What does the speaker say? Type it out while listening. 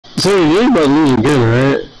So you're about to lose again,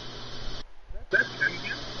 right?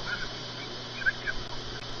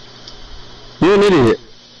 You're an idiot.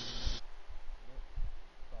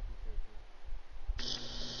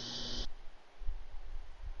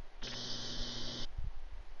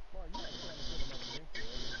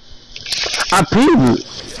 I peed.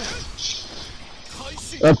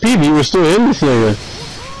 I peed. You were still in this nigga.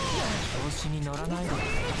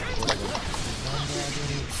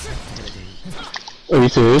 Are you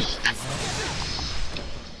serious?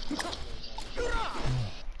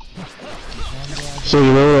 So you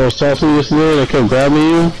remember when I was talking to you yesterday and I kept grabbing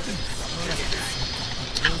you?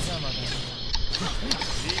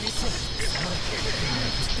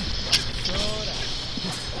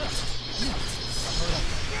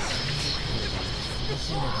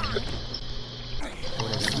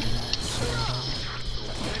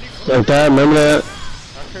 Like that, remember that?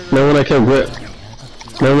 Remember when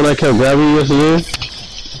I kept grabbing you yesterday?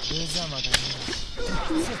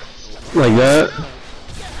 Like that?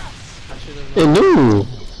 It knew!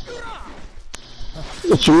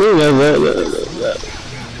 What you mean?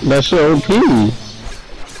 That's your OP.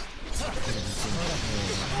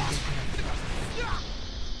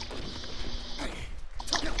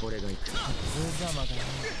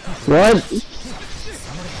 What?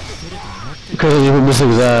 Because you were missing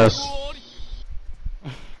his ass.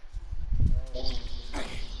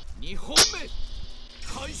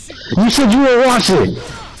 You said you were watching!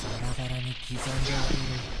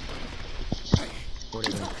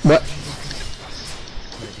 What?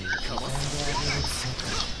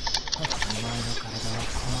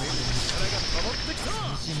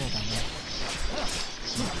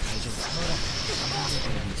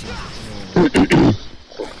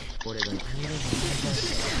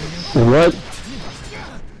 What?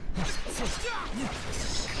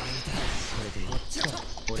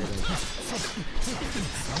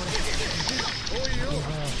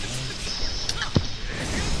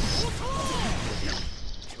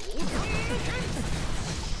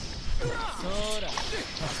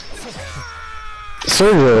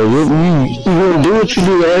 Sergio, you gonna do what you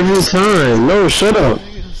do every time. No, shut up.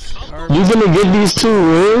 You're gonna get these two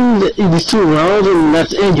rounds, and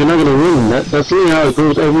that's it. You're not gonna win. That's really how it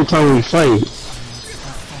goes every time we fight.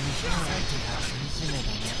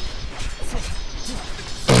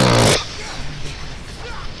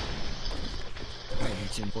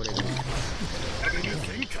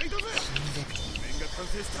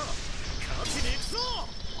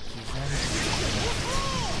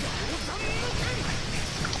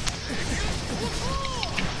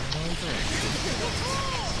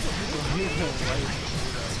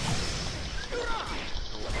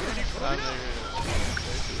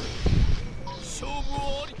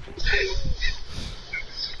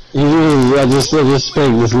 I just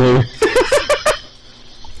spanked this nigga.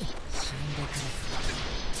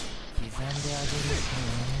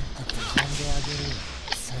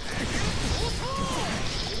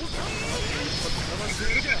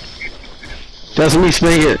 That's me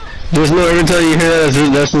spanking. Just know every time you hear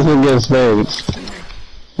that, that's just him getting spanked.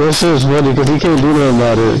 That's just funny because he can't do nothing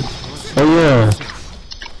about it. Oh yeah.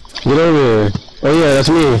 Get over here. Oh yeah, that's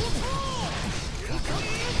me.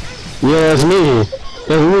 Yeah, that's me.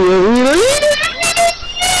 That's me.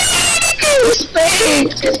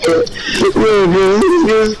 Spanked! Yeah, dude, he's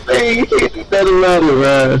getting spanked. Doesn't matter,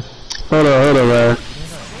 man. Hold on, man.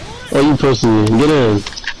 Oh, you pussy. Get in.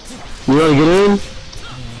 You wanna get in?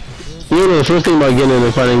 You know the first thing about getting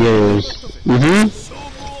in fighting games.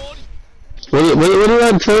 What did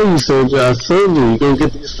I tell you, Soldier? I told you, you're gonna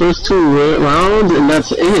get these first two rounds and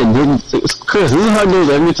that's it. Chris, this is how it goes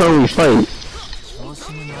every time we fight.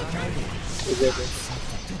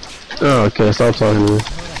 Oh, okay, stop talking to me.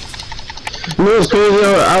 You know what's crazy?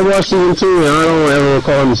 I watched season 2 and I don't ever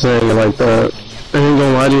recall him saying it like that. I ain't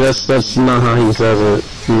gonna lie to you, that's not how he says it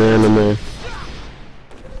in the anime.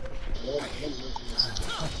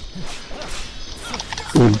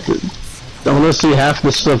 Honestly, half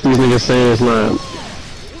the stuff these niggas saying is not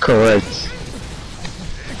correct.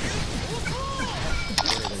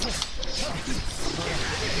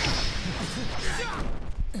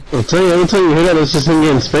 I'll tell you, every time you hear that, it's just him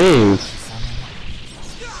getting spanked.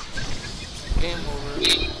 Game over.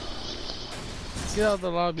 Get out the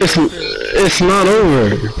lobby. It's not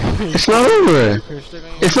over. It's not over.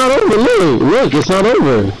 It's not over. Look, it's not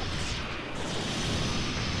over.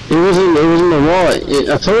 It wasn't the wall.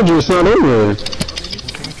 I told you it's not over.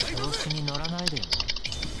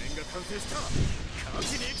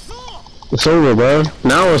 It's over, bro.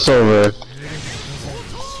 Now it's over.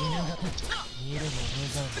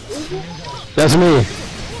 That's me.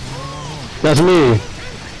 That's me.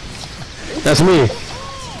 That's me.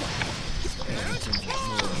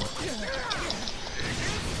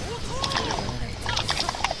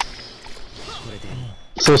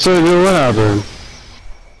 So, sir, what happened?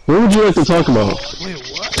 What would you like to talk about? Wait,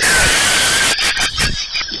 what?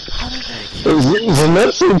 How did that kill you?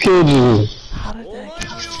 Zenetsu killed you. How did that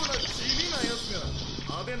kill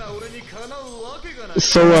you?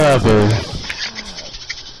 So what happened?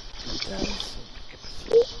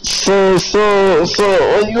 So,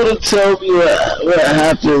 are you gonna tell me what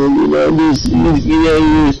happened? You know,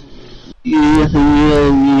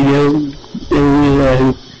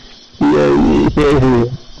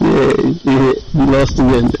 you lost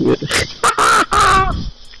again.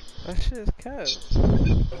 That shit is cap.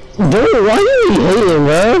 Dude, why are you hating,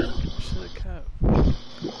 bro? That shit is cap.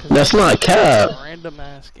 That's not cap. Random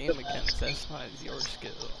ass game mechanics. That's not your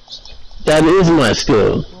skill. That is my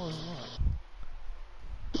skill. No, it's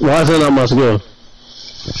not. Why is that not my skill?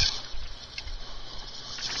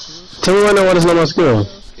 Tell me right now why it's not my skill.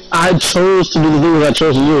 I chose to do the things I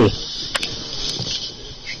chose to do.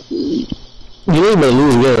 You ain't gonna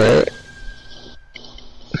lose again, right?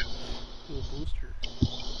 Do a booster.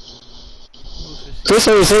 Chris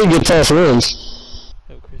always say you get toss wins.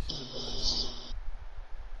 Yo, Chris is a booster.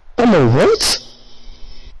 I'm a what?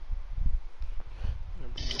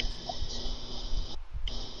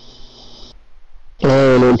 I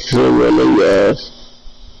don't know what you're running, guys.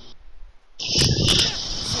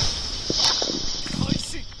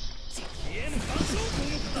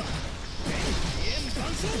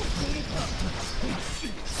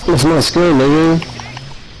 That's my skill, nigga.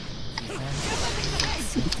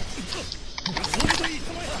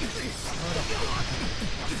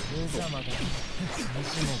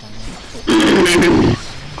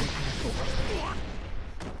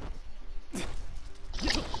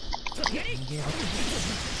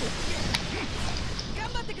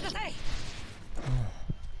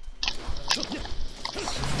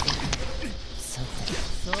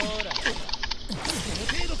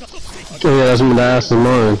 Oh yeah, that's my ass of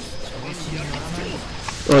mine.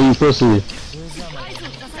 Oh, you pussy.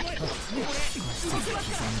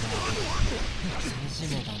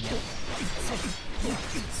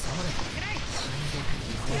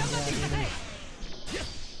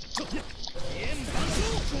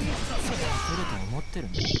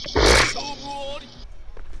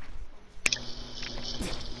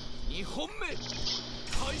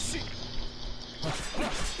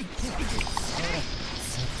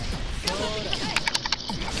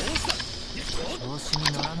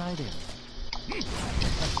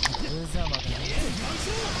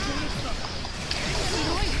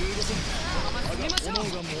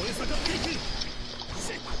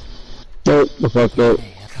 Nope, the fuck up.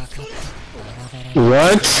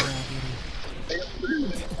 What?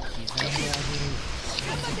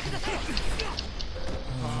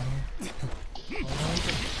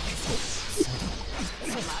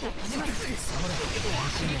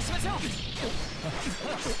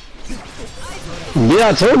 Yeah,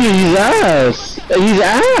 I told you he's ass. He's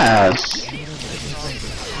ass.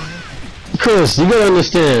 Chris, you gotta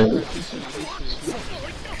understand.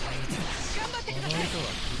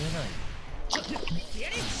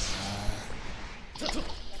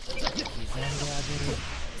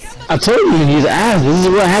 I told you he's ass. This is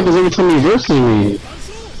what happens every time he versus me.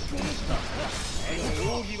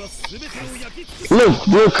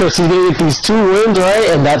 Look, Chris, he's gonna get these 2 wins, right?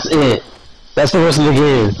 And that's it. That's the rest of the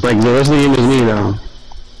game. Like, the rest of the game is me now.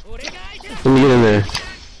 Let me get in there.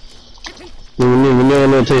 Let me have a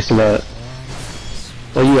little taste of that.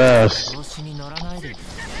 Oh, you ass.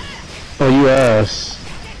 Oh, you ass.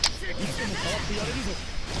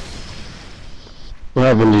 What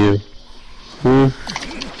happened to you?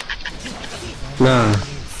 Nah.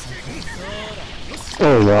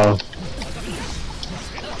 Oh, wow.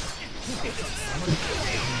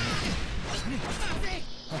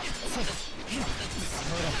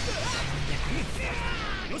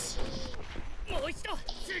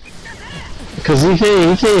 Cause he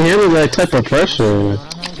can't handle that type of pressure.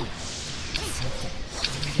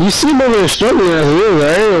 You see him over there struggling as it is,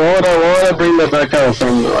 right? Why would I bring that back out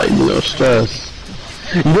from, like, you know, stress?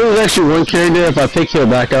 You know, there's actually one character, if I pick him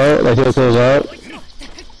back out, like he'll close out.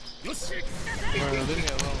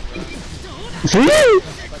 See?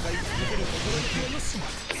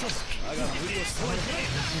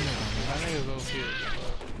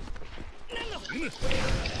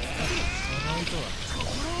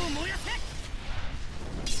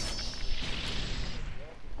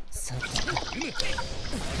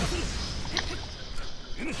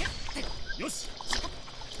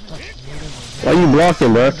 Why are you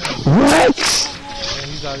blocking, bro? What? Yeah,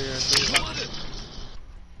 he's out here.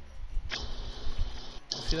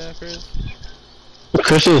 See that, Chris?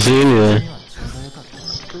 Christian Senior.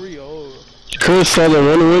 3-0. Chris saw the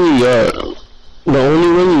one win you got. The only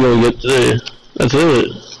win you gonna get today. That's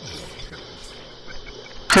it.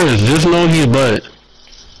 Chris, just know he's butt.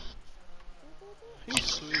 He's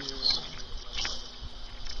sweet.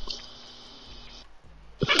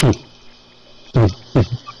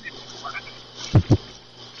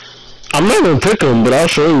 I'm not gonna pick him, but I'll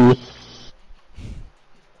show you.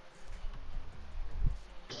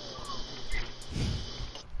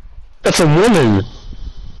 That's a woman.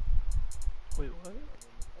 Wait, what?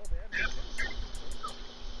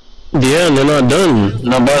 Yeah, and they're not done.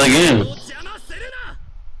 Not by the game.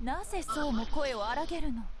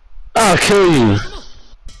 I'll kill you.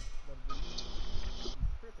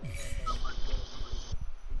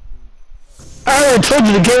 I already told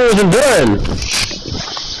you the game wasn't done.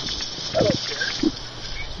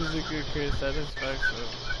 This is a good case satisfaction.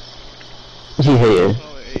 He hating. Oh,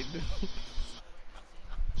 wait.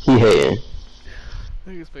 He hating.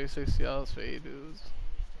 Niggas pay $60 for 8 dudes.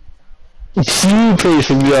 You pay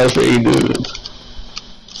for me out for 8 dudes.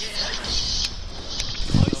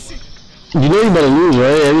 You know you better lose,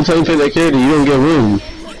 right? Every time you play that character, you don't get room.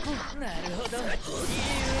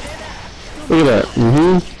 Look at that.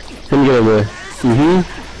 Let me get over there.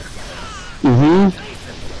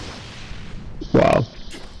 Wow.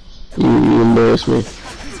 You embarrass me.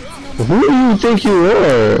 Who do you think you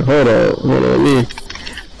are? Hold on.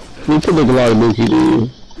 Let me put the Gladibuki to you.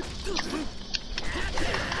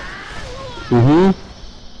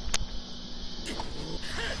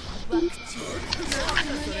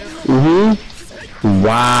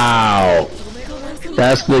 Wow.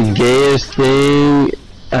 That's the gayest thing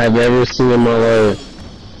I've ever seen in my life.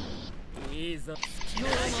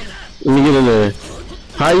 Let me get in there.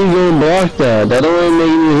 How you gonna block that? That don't even make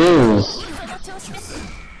any sense.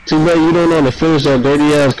 Too bad you don't know how to finish that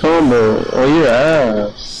dirty ass combo. Oh, your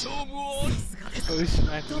ass. Oh, he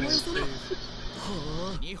smacked him in his face.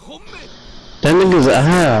 That nigga's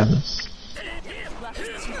ass.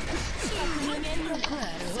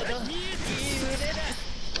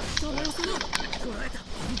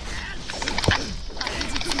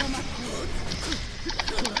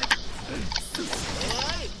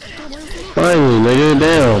 Finally, nigga,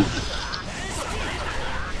 down.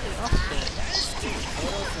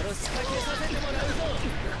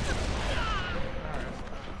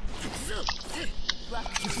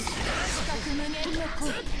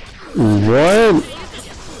 What?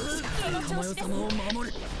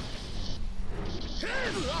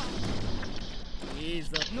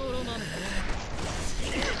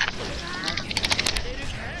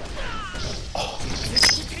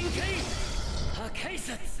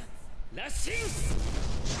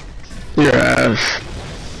 Your ass.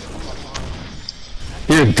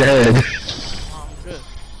 You're dead.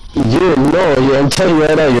 I'm telling you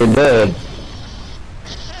right now, you're dead.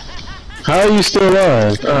 How are you still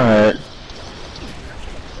alive? Alright.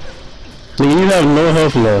 You have no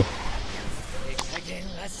health left.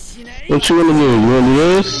 What you wanna do? You wanna do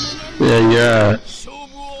this? Yeah.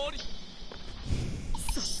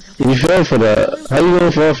 You fell for that. How you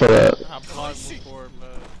gonna fall for that? I blocked before,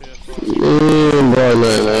 but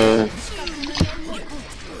man.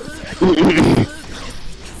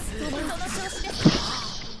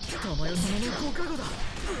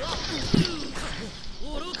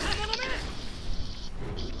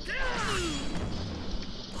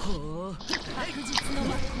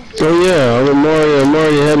 Oh yeah, I'm a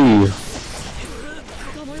Marion had you.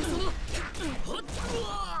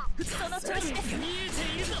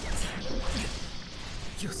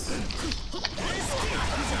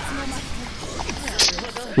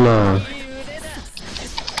 Nah.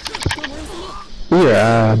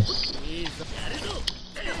 Yeah.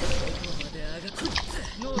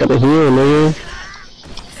 Gotta heal, nigga.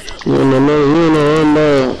 You don't know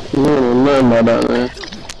nothing about that, man.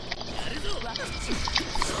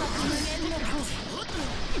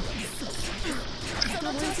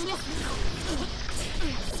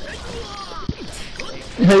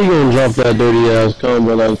 How you gonna drop that dirty ass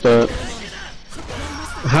combo like that?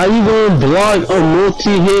 How you gonna block a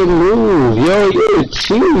multi-hit move? Yo, you're a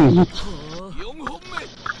cheat.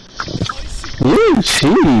 You're a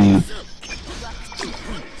cheat.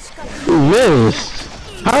 You missed.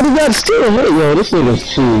 How did that still hit? Yo, this nigga's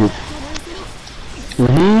cheat.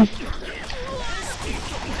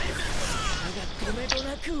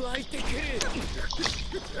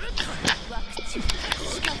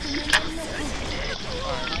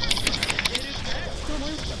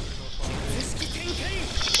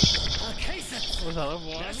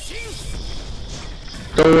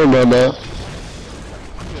 Don't worry about that.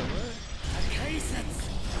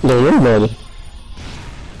 Don't worry about it.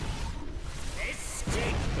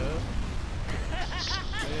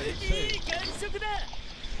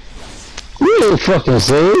 fucking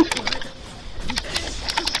save?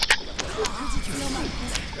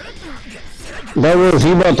 That was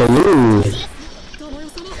he about to lose.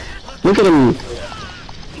 Look at him.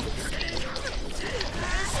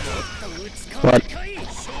 What?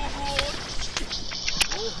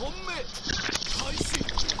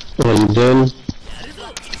 What you done?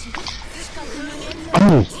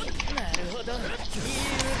 Oh.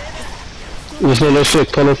 You said that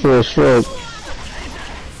shit coming for a stroke.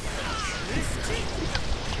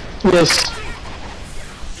 Yes.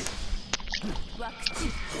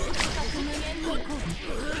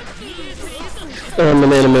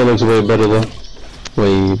 Banana Man looks way better though.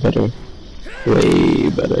 Way better. Way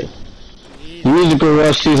better. You need to go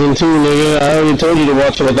watch season 2, nigga. I already told you to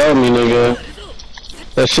watch it without me, nigga.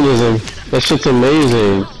 That shit's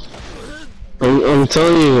amazing. I'm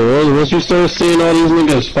telling you, once you start seeing all these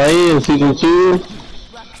niggas fight in season 2,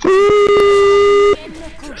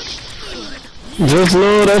 just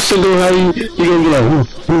know that shit gonna have you gonna be like,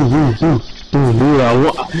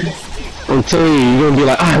 I'm telling you, you're gonna be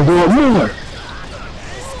like, I want more.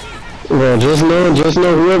 Bro, just know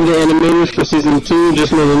whoever the animators for season 2,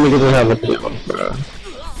 just know them niggas will have a deal, bro.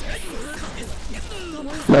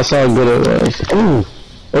 That's how good it was. Ooh,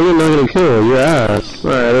 oh, you're not gonna kill your ass.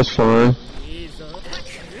 Alright, that's fine.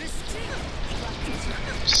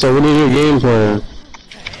 So what is your game plan?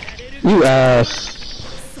 You ass.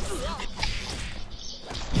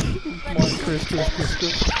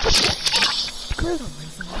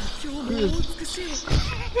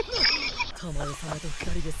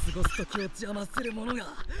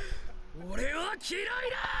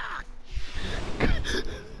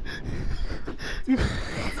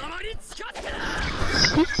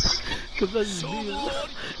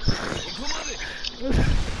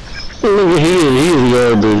 Look at him, he's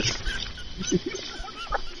garbage.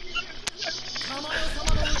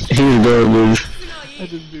 He's garbage.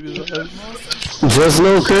 Just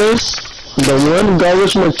know, Chris, the one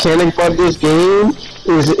garbage mechanic about this game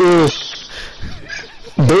is if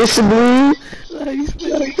basically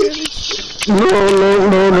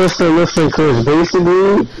listen, Chris.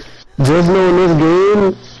 Basically, just know in this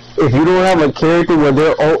game, if you don't have a character where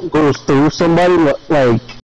their ult goes through somebody, like